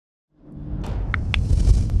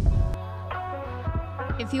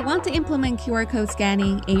If you want to implement QR code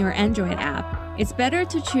scanning in your Android app, it's better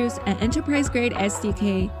to choose an enterprise-grade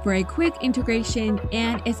SDK for a quick integration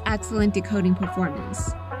and its excellent decoding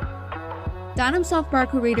performance. Dynamsoft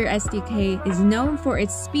Barcode Reader SDK is known for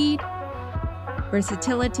its speed,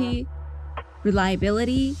 versatility,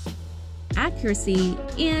 reliability, accuracy,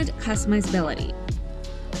 and customizability.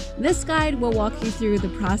 This guide will walk you through the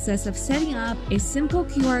process of setting up a simple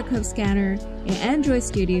QR code scanner in Android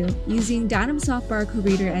Studio using Dynamsoft Barcode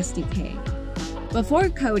Reader SDK. Before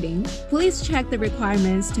coding, please check the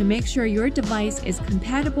requirements to make sure your device is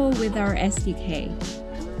compatible with our SDK.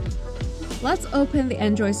 Let's open the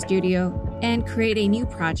Android Studio and create a new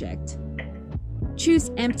project.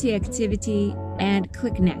 Choose Empty Activity and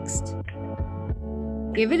click Next.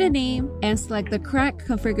 Give it a name and select the correct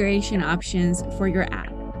configuration options for your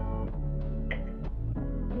app.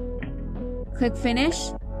 Click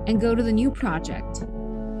Finish and go to the new project.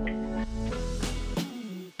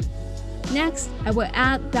 Next, I will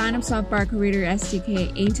add Dynamsoft Barcode Reader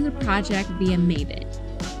SDK into the project via Maven.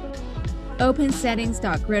 Open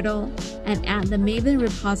settings.gradle and add the Maven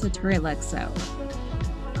repository like so.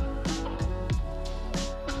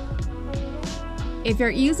 If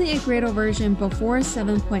you're using a Gradle version before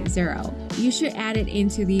 7.0, you should add it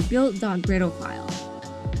into the build.gradle file.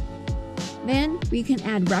 Then, we can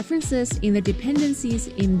add references in the dependencies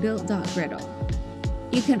in build.gradle.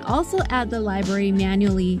 You can also add the library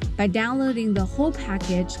manually by downloading the whole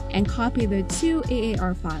package and copy the two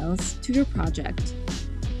AAR files to your project.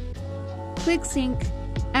 Click Sync.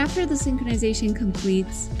 After the synchronization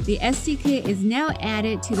completes, the SDK is now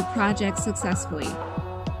added to the project successfully.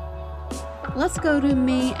 Let's go to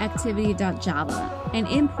mainActivity.java and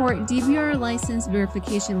import DVR license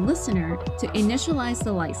verification listener to initialize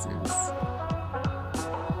the license.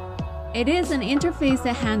 It is an interface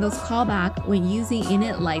that handles callback when using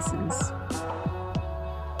init license.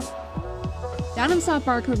 Dynamsoft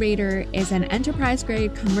Barcode Reader is an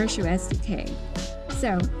enterprise-grade commercial SDK,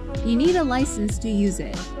 so you need a license to use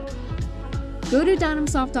it. Go to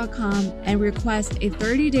dynamsoft.com and request a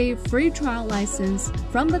 30-day free trial license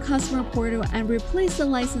from the customer portal and replace the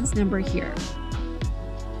license number here.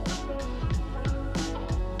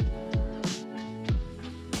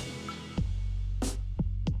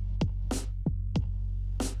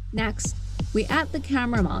 Next, we add the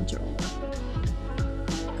camera module.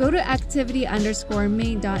 Go to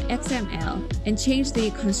activity_main.xml and change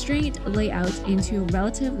the constraint layout into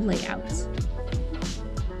relative layout.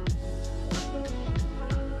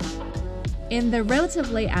 In the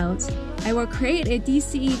relative layout, I will create a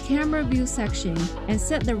DCE camera view section and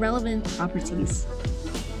set the relevant properties.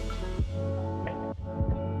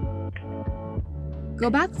 Go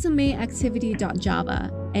back to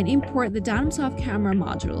mainActivity.java and import the Dynamsoft camera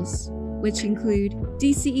modules, which include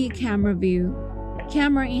DCE camera view,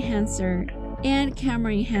 camera enhancer, and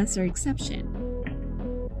camera enhancer exception.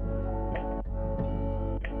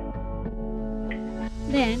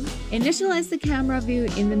 Then, initialize the camera view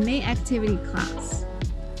in the mainActivity class.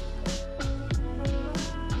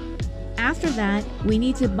 After that, we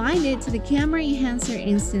need to bind it to the camera enhancer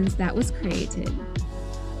instance that was created.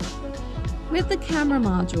 With the camera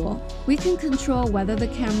module, we can control whether the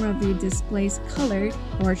camera view displays colored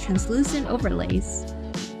or translucent overlays.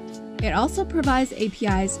 It also provides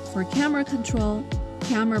APIs for camera control,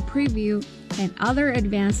 camera preview, and other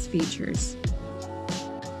advanced features.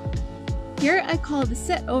 Here I call the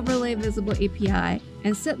Set Overlay Visible API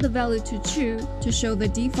and set the value to True to show the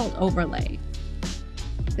default overlay.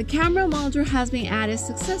 The camera module has been added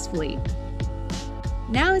successfully.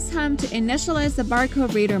 Now it's time to initialize the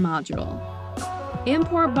Barcode Reader module.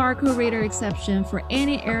 Import Barcode Reader exception for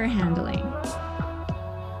any error handling.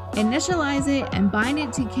 Initialize it and bind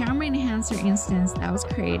it to camera enhancer instance that was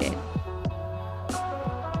created.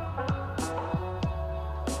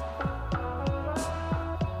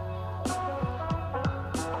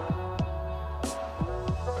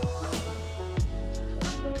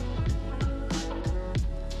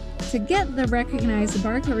 To get the recognized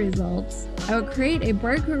barcode results, I will create a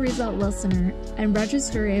barcode result listener and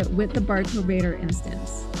register it with the Barcode Reader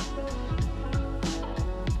instance.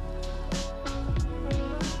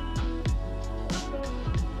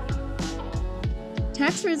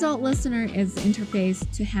 Text Result Listener is the interface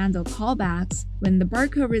to handle callbacks when the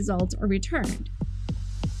barcode results are returned.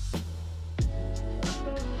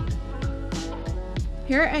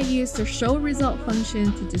 Here I use the Show Result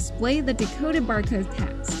function to display the decoded barcode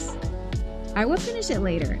text. I will finish it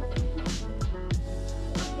later.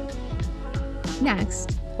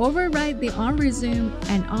 Next, override the onResume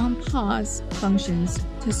and onPause functions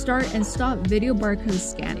to start and stop video barcode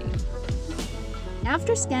scanning.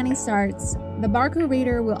 After scanning starts, the barcode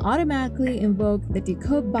reader will automatically invoke the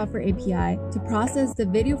decode buffer API to process the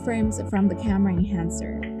video frames from the camera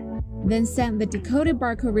enhancer, then send the decoded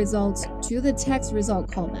barcode results to the text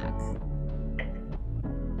result callback.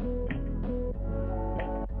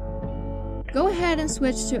 Go ahead and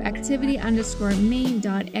switch to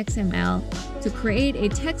activity_main.xml to create a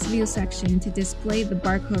text view section to display the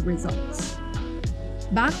barcode results.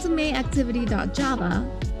 Back to main activity.java,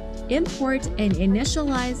 import and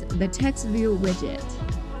initialize the text view widget.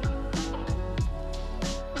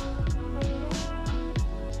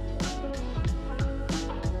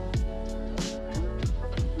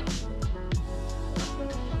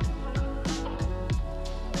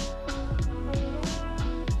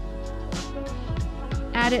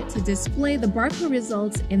 Add it to display the barcode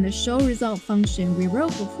results in the show result function we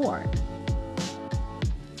wrote before.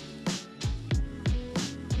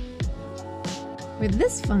 With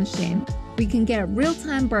this function, we can get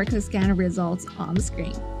real-time barcode scanner results on the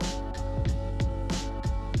screen.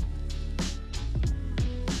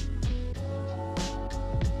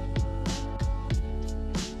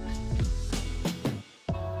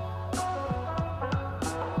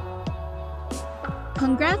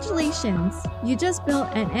 Congratulations! You just built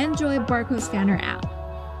an Android barcode scanner app.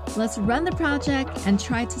 Let's run the project and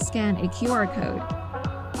try to scan a QR code.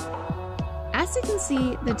 As you can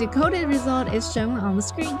see, the decoded result is shown on the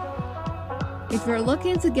screen. If you're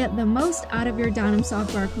looking to get the most out of your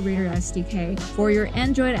Dynamsoft Barcode Reader SDK for your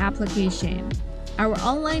Android application, our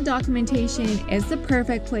online documentation is the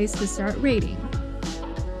perfect place to start reading.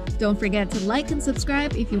 Don't forget to like and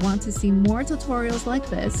subscribe if you want to see more tutorials like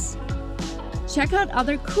this. Check out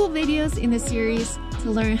other cool videos in the series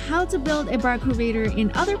to learn how to build a barcode reader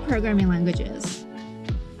in other programming languages.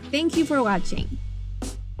 Thank you for watching.